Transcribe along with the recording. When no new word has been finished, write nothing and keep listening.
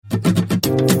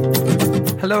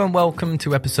Hello and welcome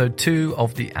to episode 2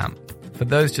 of The AMP. For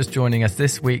those just joining us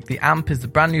this week, The AMP is the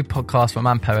brand new podcast from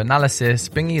Ampere Analysis,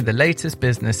 bringing you the latest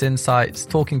business insights,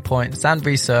 talking points and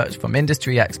research from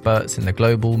industry experts in the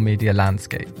global media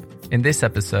landscape. In this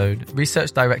episode,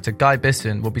 Research Director Guy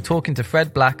Bisson will be talking to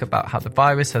Fred Black about how the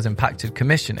virus has impacted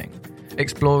commissioning,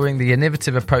 exploring the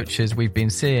innovative approaches we've been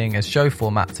seeing as show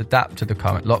formats adapt to the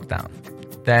current lockdown.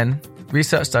 Then,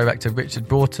 Research Director Richard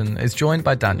Broughton is joined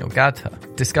by Daniel Gadher,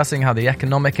 discussing how the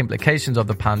economic implications of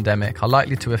the pandemic are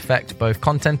likely to affect both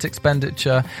content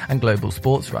expenditure and global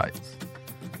sports rights.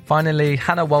 Finally,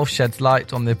 Hannah Walsh sheds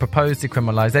light on the proposed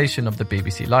decriminalisation of the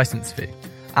BBC licence fee,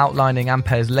 outlining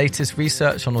Ampere's latest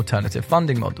research on alternative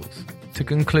funding models. To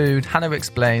conclude, Hannah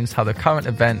explains how the current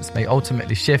events may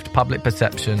ultimately shift public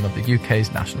perception of the UK's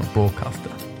national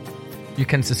broadcaster. You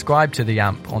can subscribe to The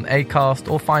AMP on Acast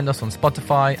or find us on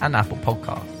Spotify and Apple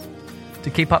Podcasts. To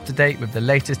keep up to date with the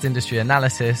latest industry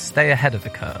analysis, stay ahead of the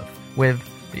curve with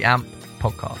The AMP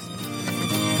Podcast.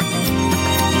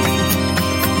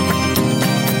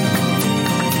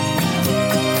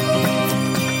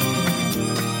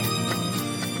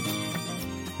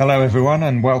 Hello everyone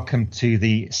and welcome to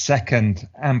the second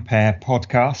Ampere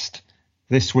podcast.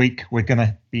 This week we're going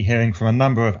to be hearing from a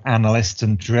number of analysts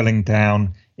and drilling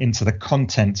down into the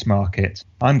content market.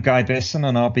 I'm Guy Bisson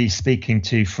and I'll be speaking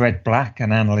to Fred Black,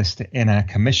 an analyst in our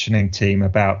commissioning team,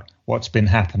 about what's been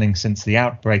happening since the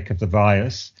outbreak of the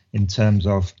virus in terms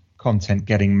of content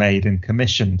getting made and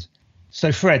commissioned.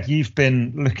 So Fred, you've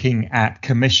been looking at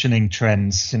commissioning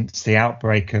trends since the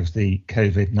outbreak of the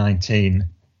COVID-19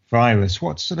 virus.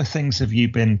 What sort of things have you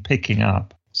been picking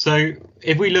up? So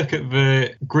if we look at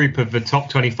the group of the top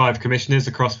 25 commissioners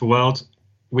across the world,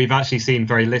 we've actually seen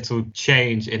very little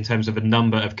change in terms of the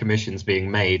number of commissions being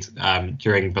made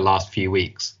during the last few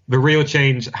weeks. The real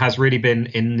change has really been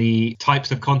in the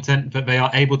types of content that they are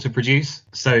able to produce.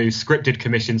 So scripted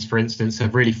commissions, for instance,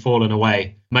 have really fallen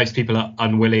away. Most people are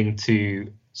unwilling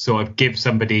to sort of give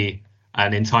somebody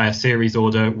an entire series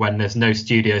order when there's no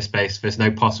studio space. There's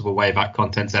no possible way that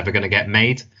content's ever going to get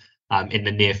made in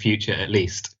the near future, at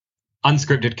least.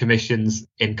 Unscripted commissions,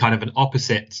 in kind of an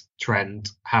opposite trend,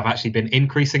 have actually been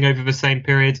increasing over the same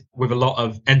period, with a lot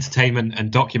of entertainment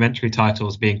and documentary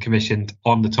titles being commissioned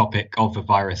on the topic of the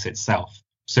virus itself.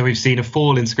 So we've seen a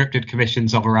fall in scripted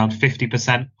commissions of around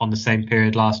 50% on the same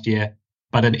period last year,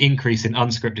 but an increase in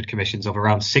unscripted commissions of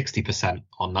around 60%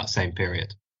 on that same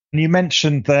period. You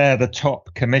mentioned there the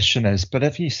top commissioners, but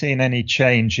have you seen any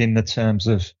change in the terms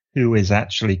of who is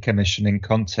actually commissioning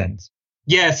content?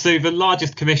 Yeah, so the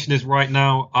largest commissioners right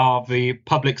now are the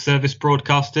public service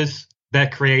broadcasters. They're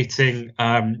creating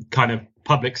kind of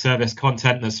public service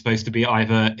content that's supposed to be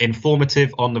either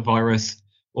informative on the virus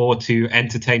or to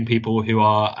entertain people who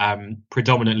are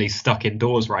predominantly stuck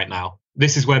indoors right now.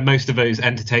 This is where most of those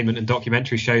entertainment and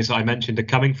documentary shows that I mentioned are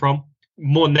coming from.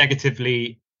 More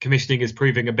negatively, commissioning is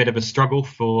proving a bit of a struggle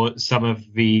for some of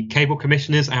the cable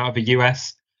commissioners out of the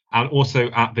US. And also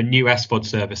at the new SVOD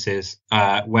services,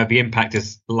 where the impact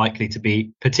is likely to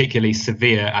be particularly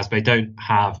severe, as they don't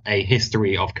have a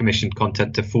history of commissioned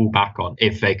content to fall back on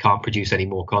if they can't produce any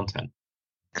more content.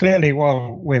 Clearly,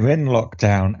 while we're in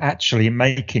lockdown, actually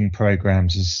making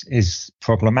programs is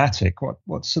problematic.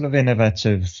 What sort of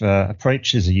innovative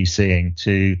approaches are you seeing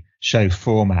to show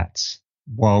formats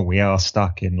while we are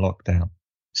stuck in lockdown?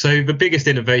 So the biggest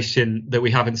innovation that we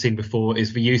haven't seen before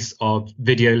is the use of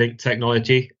video link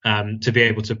technology to be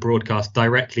able to broadcast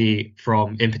directly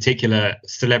from, in particular,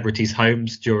 celebrities'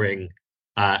 homes during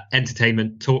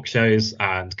entertainment talk shows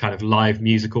and kind of live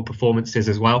musical performances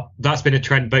as well. That's been a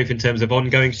trend both in terms of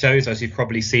ongoing shows, as you've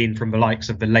probably seen from the likes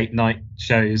of the late night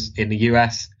shows in the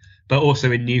US, but also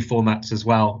in new formats as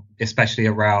well, especially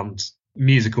around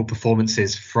musical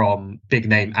performances from big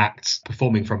name acts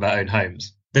performing from their own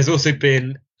homes. There's also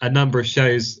been a number of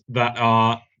shows that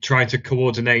are trying to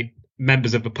coordinate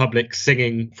members of the public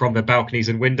singing from their balconies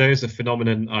and windows, a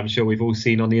phenomenon I'm sure we've all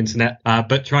seen on the internet,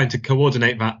 but trying to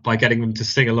coordinate that by getting them to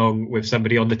sing along with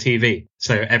somebody on the TV.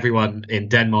 So everyone in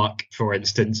Denmark, for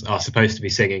instance, are supposed to be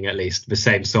singing at least the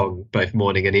same song both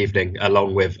morning and evening,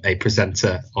 along with a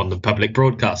presenter on the public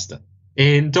broadcaster.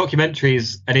 In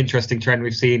documentaries, an interesting trend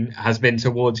we've seen has been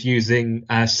towards using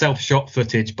self-shot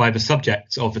footage by the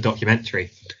subjects of the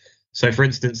documentary. So, for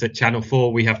instance, at Channel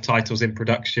 4, we have titles in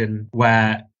production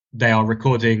where they are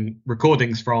recording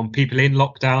recordings from people in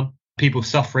lockdown, people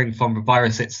suffering from the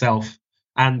virus itself,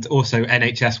 and also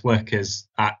NHS workers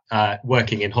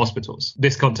working in hospitals.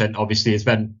 This content obviously is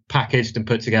then packaged and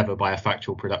put together by a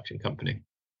factual production company.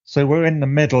 So we're in the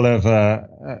middle of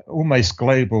a almost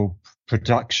global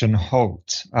production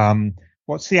halt.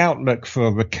 What's the outlook for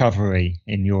recovery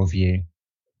in your view?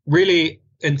 Really,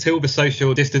 until the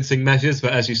social distancing measures,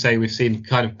 but as you say, we've seen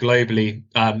kind of globally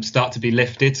start to be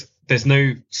lifted, there's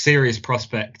no serious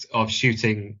prospect of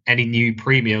shooting any new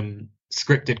premium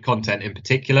scripted content in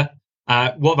particular.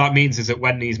 What that means is that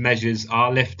when these measures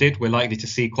are lifted, we're likely to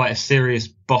see quite a serious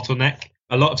bottleneck.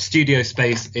 A lot of studio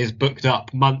space is booked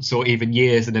up months or even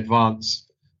years in advance,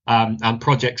 and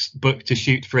projects booked to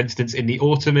shoot, for instance, in the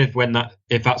autumn,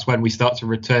 if that's when we start to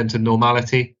return to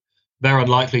normality. They're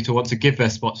unlikely to want to give their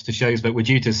spots to shows that we're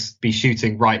due to be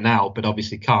shooting right now, but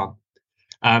obviously can't.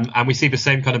 And we see the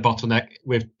same kind of bottleneck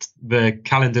with the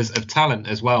calendars of talent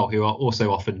as well, who are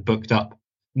also often booked up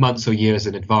months or years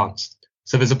in advance.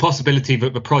 So there's a possibility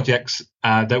that the projects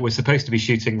that we're supposed to be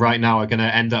shooting right now are going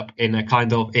to end up in a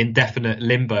kind of indefinite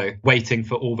limbo, waiting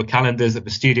for all the calendars of the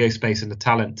studio space and the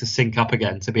talent to sync up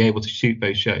again to be able to shoot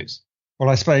those shows. Well,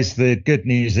 I suppose the good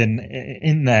news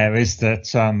in there is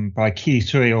that by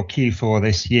Q3 or Q4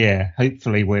 this year,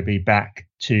 hopefully we'll be back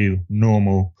to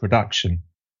normal production.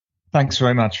 Thanks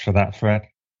very much for that, Fred.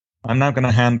 I'm now going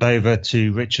to hand over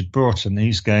to Richard Broughton,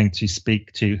 who's going to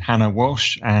speak to Hannah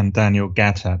Walsh and Daniel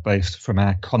Gadher, both from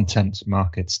our content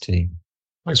markets team.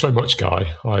 Thanks very much, Guy.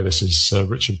 Hi, this is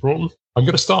Richard Broughton. I'm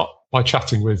going to start by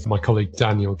chatting with my colleague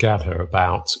Daniel Gadher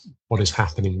about what is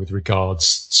happening with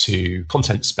regards to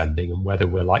content spending and whether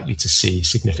we're likely to see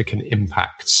significant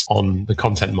impacts on the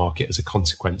content market as a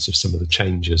consequence of some of the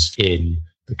changes in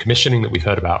the commissioning that we've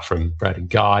heard about from Fred and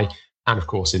Guy, and of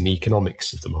course in the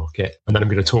economics of the market. And then I'm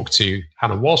going to talk to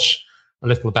Hannah Walsh a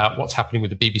little about what's happening with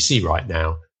the BBC right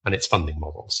now and its funding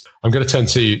models. I'm going to turn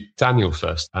to Daniel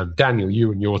first. Daniel,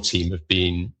 you and your team have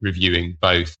been reviewing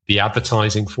both the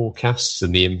advertising forecasts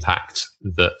and the impact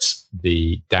that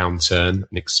the downturn,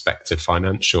 an expected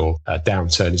financial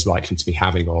downturn, is likely to be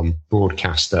having on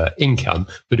broadcaster income,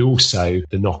 but also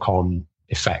the knock-on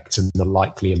effect and the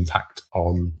likely impact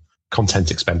on content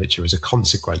expenditure as a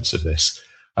consequence of this.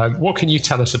 What can you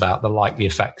tell us about the likely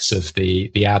effects of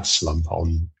the ad slump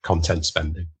on content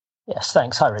spending? Yes,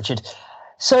 thanks. Hi, Richard.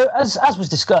 So as was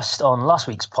discussed on last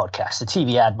week's podcast, the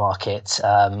TV ad market,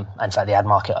 in fact, the ad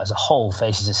market as a whole,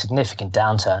 faces a significant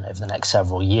downturn over the next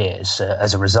several years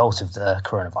as a result of the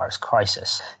coronavirus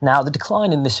crisis. Now, the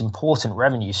decline in this important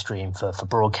revenue stream for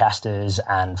broadcasters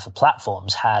and for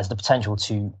platforms has the potential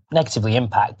to negatively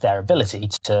impact their ability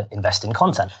to invest in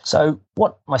content. So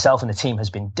what myself and the team has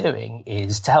been doing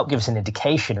is to help give us an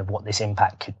indication of what this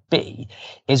impact could be,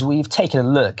 is we've taken a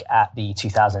look at the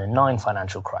 2009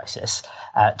 financial crisis,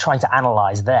 trying to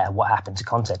analyse there what happened to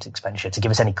content expenditure to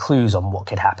give us any clues on what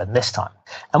could happen this time.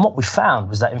 And what we found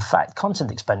was that, in fact,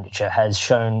 content expenditure has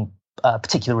shown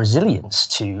particular resilience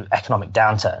to economic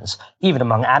downturns, even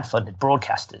among ad-funded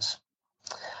broadcasters.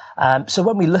 So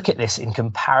when we look at this in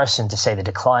comparison to, say, the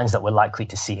declines that we're likely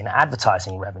to see in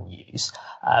advertising revenues,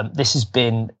 this has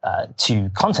been to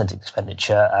content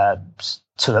expenditure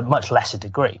to a much lesser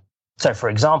degree. So, for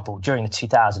example, during the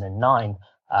 2009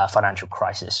 financial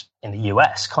crisis in the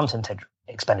US, content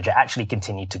expenditure actually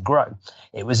continued to grow.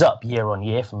 It was up year on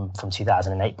year from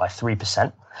 2008 by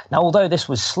 3%. Now, although this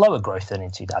was slower growth than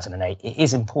in 2008, it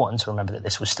is important to remember that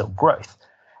this was still growth.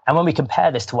 And when we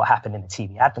compare this to what happened in the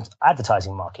TV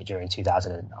advertising market during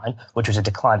 2009, which was a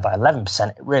decline by 11%,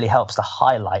 it really helps to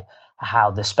highlight how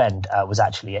the spend was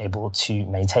actually able to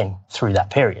maintain through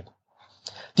that period.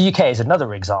 The UK is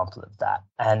another example of that,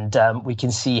 and we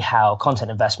can see how content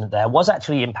investment there was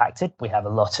actually impacted. We have a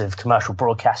lot of commercial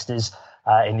broadcasters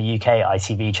in the UK,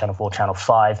 ITV, Channel 4, Channel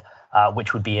 5,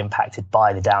 which would be impacted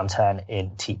by the downturn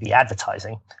in TV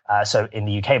advertising. So in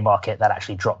the UK market, that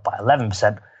actually dropped by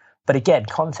 11%. But again,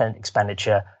 content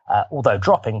expenditure, although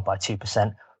dropping by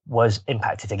 2%, was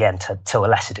impacted again to a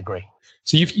lesser degree.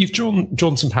 So you've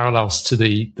drawn some parallels to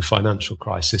the financial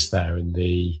crisis there and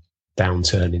the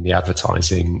downturn in the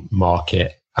advertising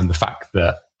market and the fact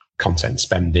that content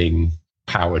spending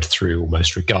powered through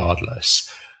almost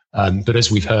regardless. But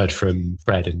as we've heard from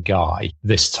Fred and Guy,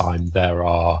 this time there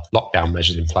are lockdown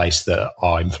measures in place that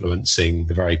are influencing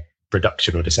the very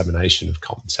production or dissemination of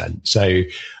content. So,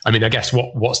 I mean, I guess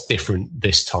what's different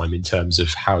this time in terms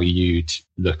of how you'd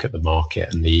look at the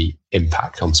market and the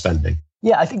impact on spending?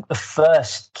 Yeah, I think the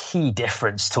first key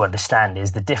difference to understand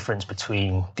is the difference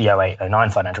between the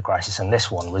 08-09 financial crisis and this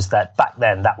one was that back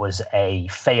then that was a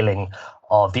failing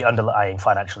of the underlying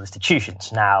financial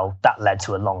institutions. Now, that led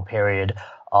to a long period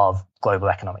of global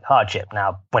economic hardship.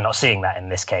 Now, we're not seeing that in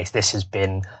this case. This has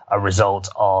been a result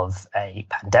of a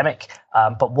pandemic.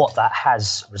 But what that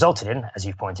has resulted in, as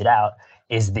you've pointed out,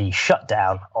 is the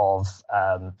shutdown of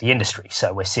the industry.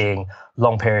 So we're seeing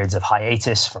long periods of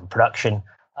hiatus from production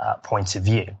point of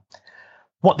view.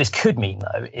 What this could mean,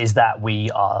 though, is that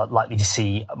we are likely to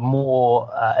see more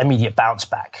immediate bounce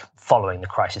back following the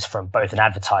crisis from both an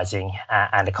advertising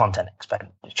and a content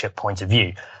expenditure point of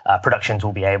view. Productions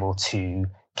will be able to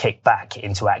kick back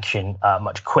into action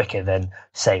much quicker than,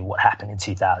 say, what happened in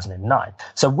 2009.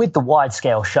 So with the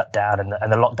wide-scale shutdown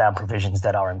and the lockdown provisions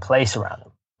that are in place around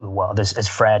the world, as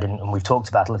Fred and we've talked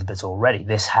about a little bit already,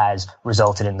 this has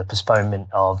resulted in the postponement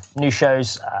of new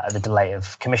shows, the delay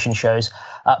of commissioned shows,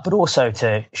 but also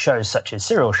to shows such as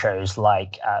serial shows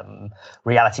like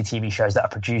reality TV shows that are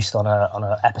produced on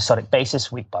an episodic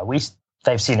basis, week by week.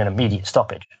 They've seen an immediate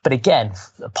stoppage. But again,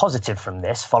 a positive from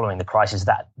this following the crisis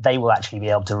that they will actually be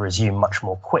able to resume much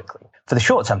more quickly. For the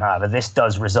short term, however, this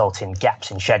does result in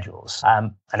gaps in schedules.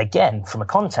 And again, from a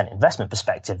content investment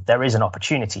perspective, there is an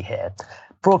opportunity here.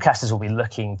 Broadcasters will be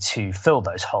looking to fill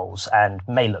those holes and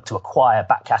may look to acquire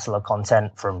back catalogue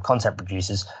content from content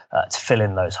producers to fill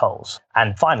in those holes.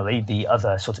 And finally, the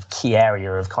other sort of key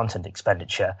area of content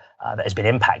expenditure that has been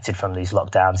impacted from these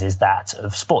lockdowns is that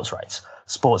of sports rights.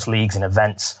 Sports leagues and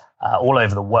events all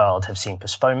over the world have seen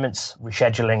postponements,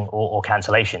 rescheduling, or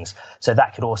cancellations. So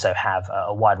that could also have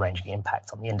a wide-ranging impact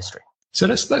on the industry. So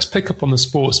let's pick up on the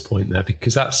sports point there,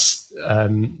 because that's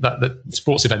that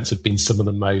sports events have been some of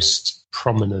the most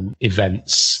prominent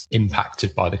events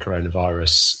impacted by the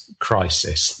coronavirus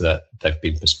crisis, that they've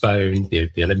been postponed.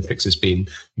 The Olympics has been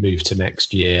moved to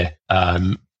next year.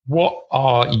 What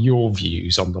are your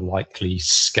views on the likely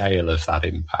scale of that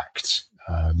impact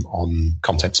on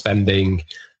content spending,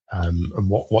 and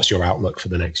what's your outlook for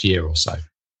the next year or so?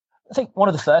 I think one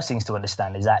of the first things to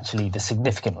understand is actually the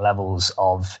significant levels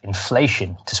of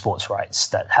inflation to sports rights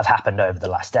that have happened over the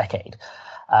last decade.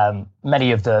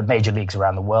 Many of the major leagues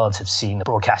around the world have seen the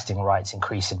broadcasting rights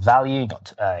increase in value,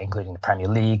 including the Premier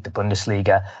League, the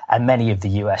Bundesliga, and many of the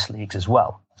US leagues as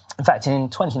well. In fact, in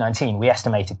 2019, we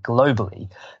estimated globally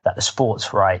that the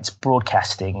sports rights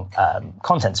broadcasting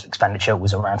content expenditure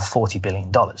was around $40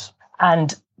 billion.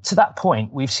 And to that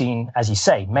point, we've seen, as you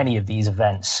say, many of these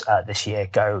events this year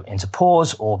go into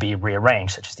pause or be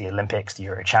rearranged, such as the Olympics, the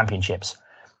Euro Championships.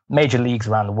 Major leagues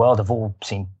around the world have all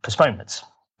seen postponements.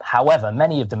 However,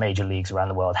 many of the major leagues around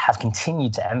the world have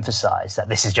continued to emphasize that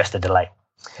this is just a delay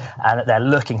and that they're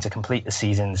looking to complete the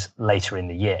seasons later in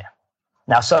the year.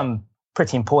 Now, some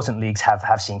pretty important leagues have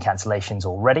seen cancellations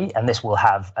already, and this will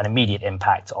have an immediate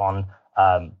impact on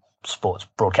sports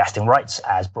broadcasting rights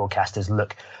as broadcasters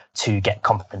look to get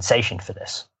compensation for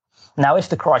this. Now, if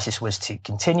the crisis was to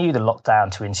continue, the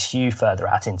lockdown to ensue further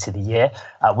out into the year,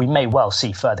 we may well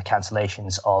see further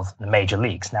cancellations of the major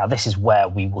leagues. Now, this is where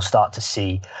we will start to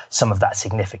see some of that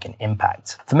significant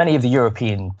impact. For many of the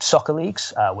European soccer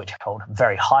leagues, which hold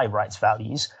very high rights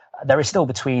values, there is still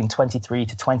between 23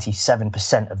 to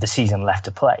 27% of the season left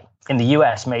to play. In the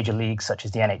US, major leagues such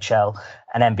as the NHL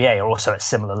and NBA are also at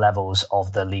similar levels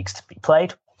of the leagues to be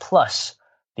played, plus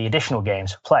the additional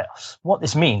games for playoffs. What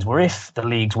this means, were if the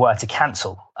leagues were to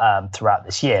cancel throughout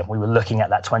this year, we were looking at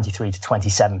that 23 to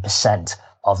 27%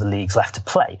 of the leagues left to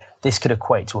play. This could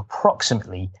equate to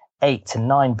approximately 8 to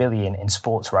 9 billion in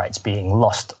sports rights being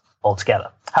lost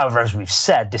altogether. However, as we've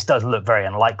said, this does look very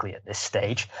unlikely at this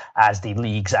stage, as the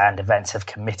leagues and events have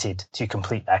committed to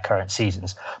complete their current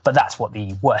seasons. But that's what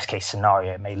the worst case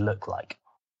scenario may look like.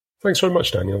 Thanks very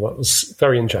much, Daniel. That was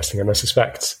very interesting, and I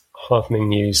suspect heartening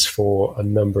news for a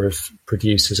number of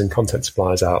producers and content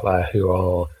suppliers out there who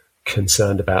are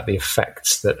concerned about the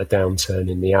effects that a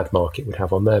downturn in the ad market would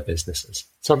have on their businesses.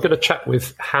 So I'm going to chat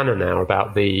with Hannah now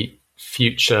about the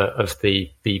future of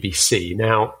the BBC.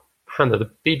 Now, Hannah,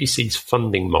 the BBC's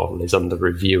funding model is under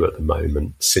review at the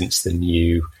moment since the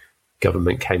new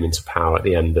government came into power at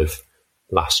the end of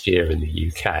last year in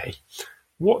the UK.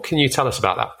 What can you tell us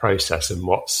about that process and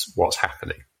what's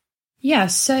happening? Yeah,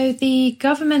 so the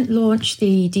government launched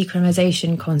the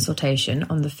decriminalisation consultation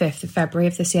on the 5th of February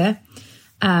of this year,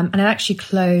 and it actually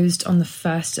closed on the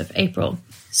 1st of April.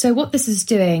 So what this is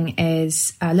doing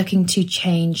is looking to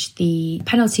change the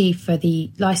penalty for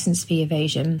the licence fee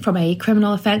evasion from a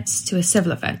criminal offence to a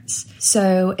civil offence.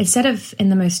 So instead of, in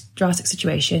the most drastic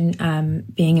situation,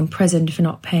 being imprisoned for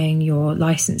not paying your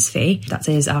licence fee, that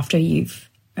is after you've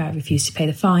refused to pay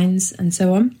the fines and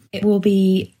so on, it will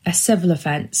be a civil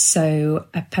offence, so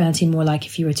a penalty more like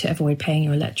if you were to avoid paying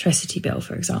your electricity bill,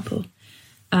 for example.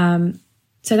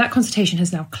 So that consultation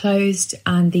has now closed,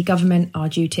 and the government are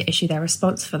due to issue their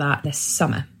response for that this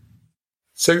summer.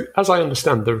 So, as I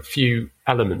understand, there are a few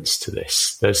elements to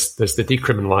this. There's the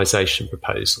decriminalisation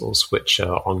proposals, which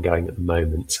are ongoing at the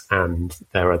moment, and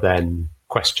there are then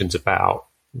questions about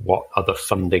what other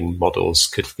funding models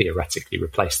could theoretically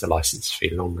replace the licence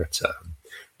fee longer term.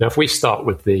 Now, if we start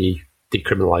with the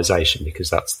decriminalisation because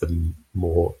that's the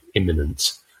more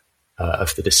imminent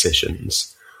of the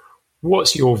decisions.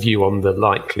 What's your view on the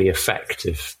likely effect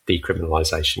of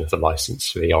decriminalisation of the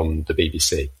licence fee on the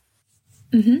BBC?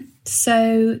 Mm-hmm.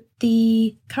 So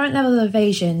the current level of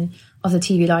evasion of the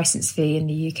TV licence fee in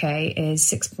the UK is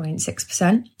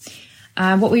 6.6%.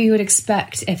 What we would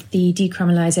expect if the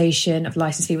decriminalisation of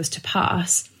licence fee was to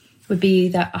pass would be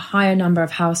that a higher number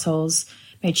of households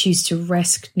may choose to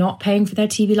risk not paying for their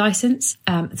TV licence,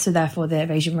 so therefore the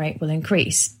evasion rate will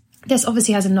increase. This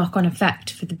obviously has a knock-on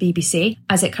effect for the BBC,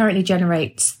 as it currently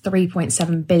generates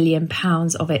 £3.7 billion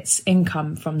of its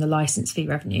income from the licence fee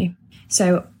revenue.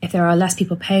 So if there are less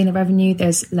people paying the revenue,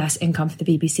 there's less income for the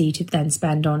BBC to then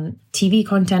spend on TV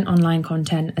content, online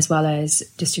content, as well as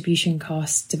distribution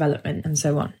costs, development, and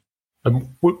so on.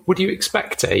 Would you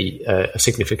expect a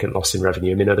significant loss in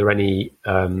revenue? I mean, are there any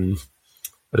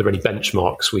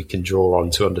benchmarks we can draw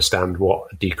on to understand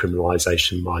what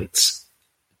decriminalisation might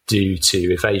do to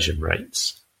evasion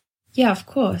rates? Yeah, of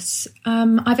course.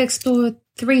 I've explored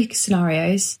 3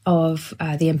 scenarios of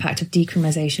the impact of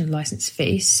decriminalisation of licence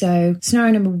fees. So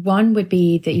scenario number 1 would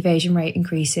be the evasion rate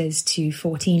increases to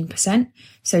 14%,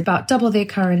 so about double the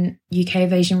current UK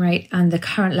evasion rate and the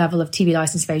current level of TV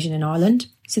licence evasion in Ireland.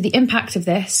 So the impact of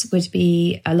this would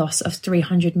be a loss of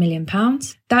 £300 million.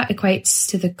 That equates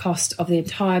to the cost of the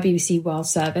entire BBC World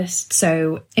Service.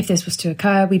 So if this was to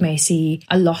occur, we may see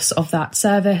a loss of that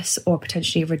service or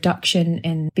potentially a reduction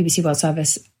in BBC World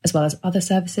Service as well as other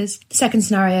services. The second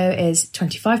scenario is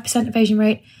 25% evasion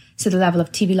rate. So the level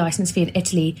of TV licence fee in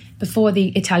Italy before the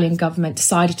Italian government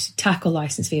decided to tackle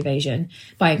licence fee evasion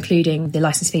by including the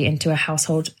licence fee into a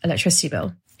household electricity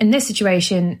bill. In this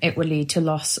situation, it would lead to a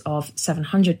loss of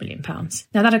 £700 million.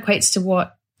 Now, that equates to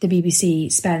what the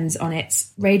BBC spends on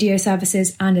its radio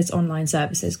services and its online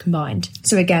services combined.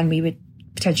 So again, we would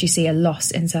potentially see a loss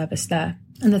in service there.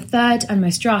 And the third and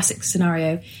most drastic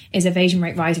scenario is evasion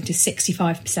rate rising to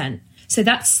 65%. So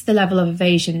that's the level of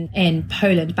evasion in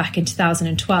Poland back in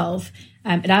 2012.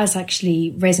 It has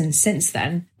actually risen since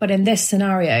then. But in this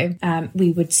scenario,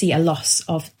 we would see a loss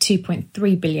of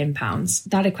 £2.3 billion.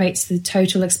 That equates to the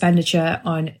total expenditure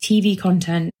on TV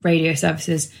content, radio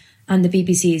services, and the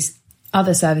BBC's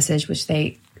other services, which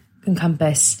they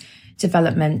encompass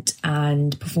development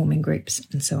and performing groups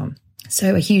and so on.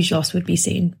 So a huge loss would be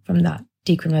seen from that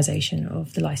decriminalisation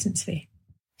of the licence fee.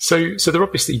 So there are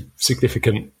obviously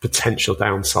significant potential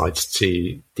downsides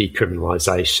to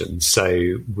decriminalisation.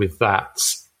 So with that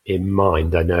in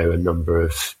mind, I know a number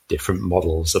of different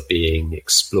models are being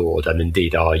explored and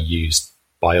indeed are used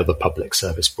by other public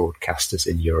service broadcasters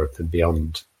in Europe and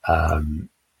beyond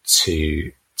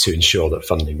to ensure that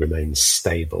funding remains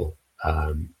stable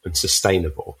and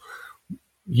sustainable.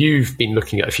 You've been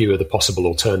looking at a few of the possible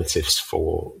alternatives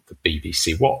for the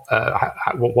BBC. What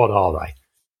are they?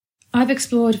 I've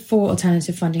explored 4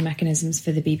 alternative funding mechanisms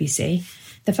for the BBC.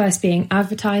 The first being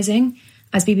advertising,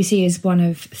 as BBC is one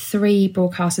of 3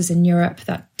 broadcasters in Europe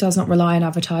that does not rely on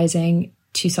advertising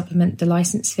to supplement the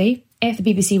licence fee. If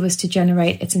the BBC was to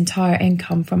generate its entire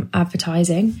income from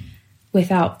advertising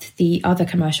without the other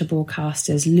commercial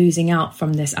broadcasters losing out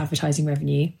from this advertising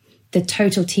revenue, the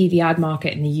total TV ad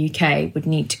market in the UK would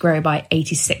need to grow by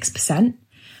 86%,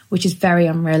 which is very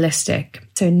unrealistic.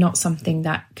 So not something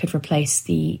that could replace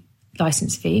the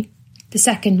licence fee. The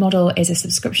second model is a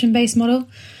subscription-based model,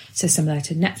 so similar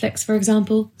to Netflix, for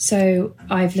example. So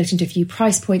I've looked into a few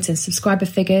price points and subscriber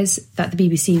figures that the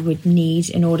BBC would need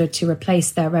in order to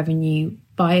replace their revenue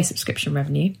by a subscription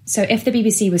revenue. So if the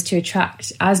BBC was to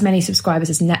attract as many subscribers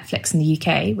as Netflix in the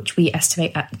UK, which we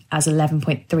estimate as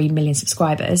 11.3 million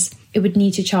subscribers, it would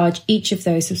need to charge each of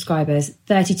those subscribers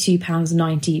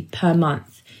 £32.90 per month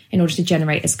in order to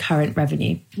generate its current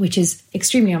revenue, which is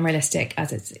extremely unrealistic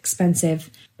as it's expensive,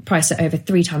 priced at over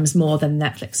 3 times more than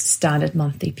Netflix's standard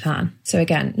monthly plan. So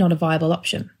again, not a viable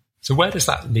option. So where does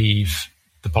that leave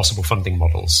the possible funding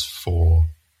models for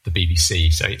the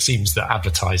BBC? So it seems that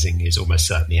advertising is almost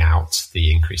certainly out.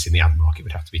 The increase in the ad market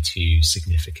would have to be too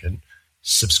significant.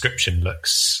 Subscription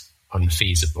looks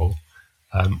unfeasible.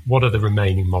 What are the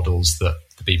remaining models that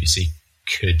the BBC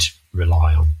could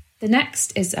rely on? The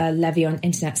next is a levy on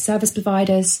internet service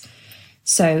providers.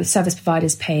 So service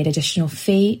providers pay an additional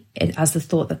fee as the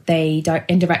thought that they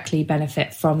indirectly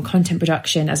benefit from content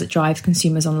production as it drives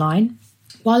consumers online.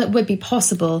 While it would be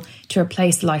possible to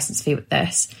replace the licence fee with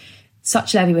this,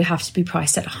 such levy would have to be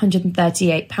priced at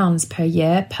 £138 per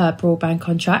year per broadband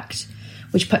contract,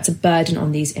 which puts a burden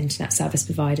on these internet service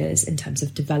providers in terms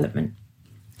of development.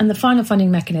 And the final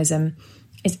funding mechanism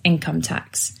is income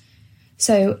tax.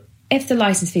 So if the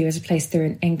licence fee was replaced through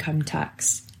an income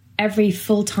tax, every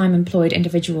full-time employed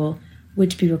individual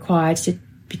would be required to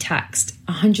be taxed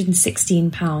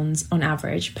 £116 on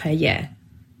average per year.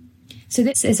 So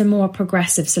this is a more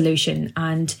progressive solution,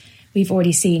 and we've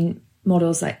already seen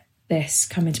models like this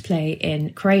come into play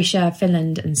in Croatia,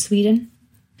 Finland and Sweden.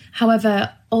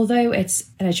 However, although it's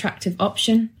an attractive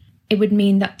option, it would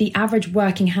mean that the average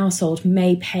working household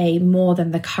may pay more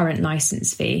than the current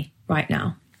licence fee right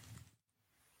now.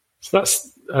 So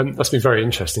that's been very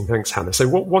interesting. Thanks, Hannah. So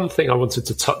one thing I wanted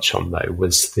to touch on, though,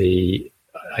 was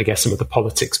some of the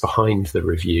politics behind the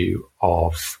review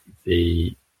of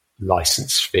the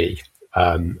licence fee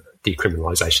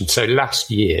decriminalisation. So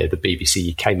last year, the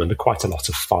BBC came under quite a lot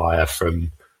of fire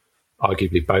from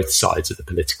arguably both sides of the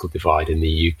political divide in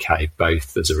the UK,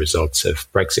 both as a result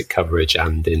of Brexit coverage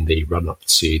and in the run-up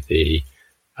to the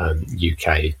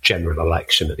UK general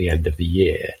election at the end of the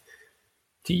year.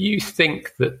 Do you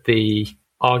think that the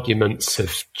arguments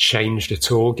have changed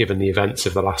at all, given the events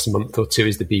of the last month or two?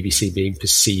 Is the BBC being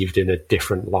perceived in a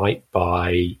different light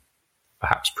by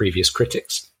perhaps previous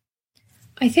critics?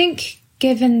 I think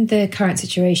given the current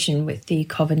situation with the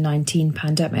COVID-19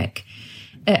 pandemic,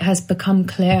 it has become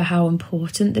clear how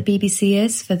important the BBC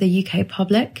is for the UK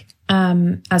public.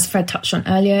 As Fred touched on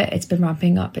earlier, it's been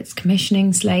ramping up its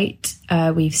commissioning slate.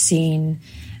 We've seen,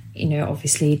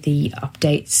 obviously the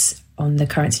updates on the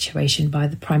current situation by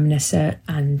the Prime Minister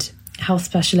and health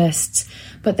specialists,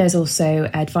 but there's also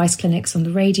advice clinics on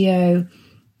the radio,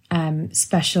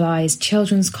 specialised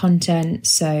children's content,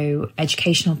 so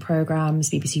educational programmes,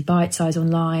 BBC Bite Size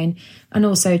Online, and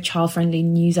also child-friendly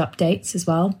news updates as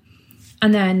well.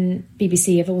 And then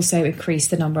BBC have also increased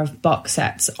the number of box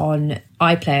sets on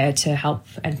iPlayer to help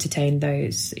entertain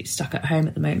those stuck at home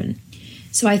at the moment.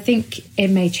 So I think it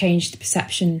may change the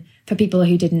perception for people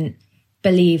who didn't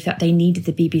believe that they needed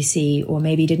the BBC or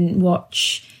maybe didn't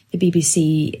watch the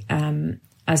BBC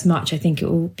as much. I think it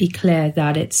will be clear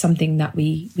that it's something that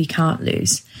we can't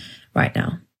lose right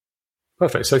now.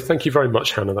 Perfect. So thank you very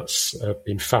much, Hannah. That's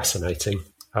been fascinating.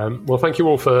 Well, thank you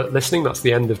all for listening. That's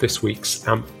the end of this week's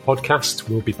AMP podcast.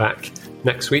 We'll be back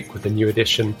next week with a new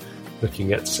edition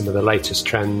looking at some of the latest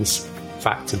trends,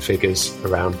 facts and figures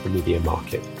around the media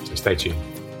market. So stay tuned.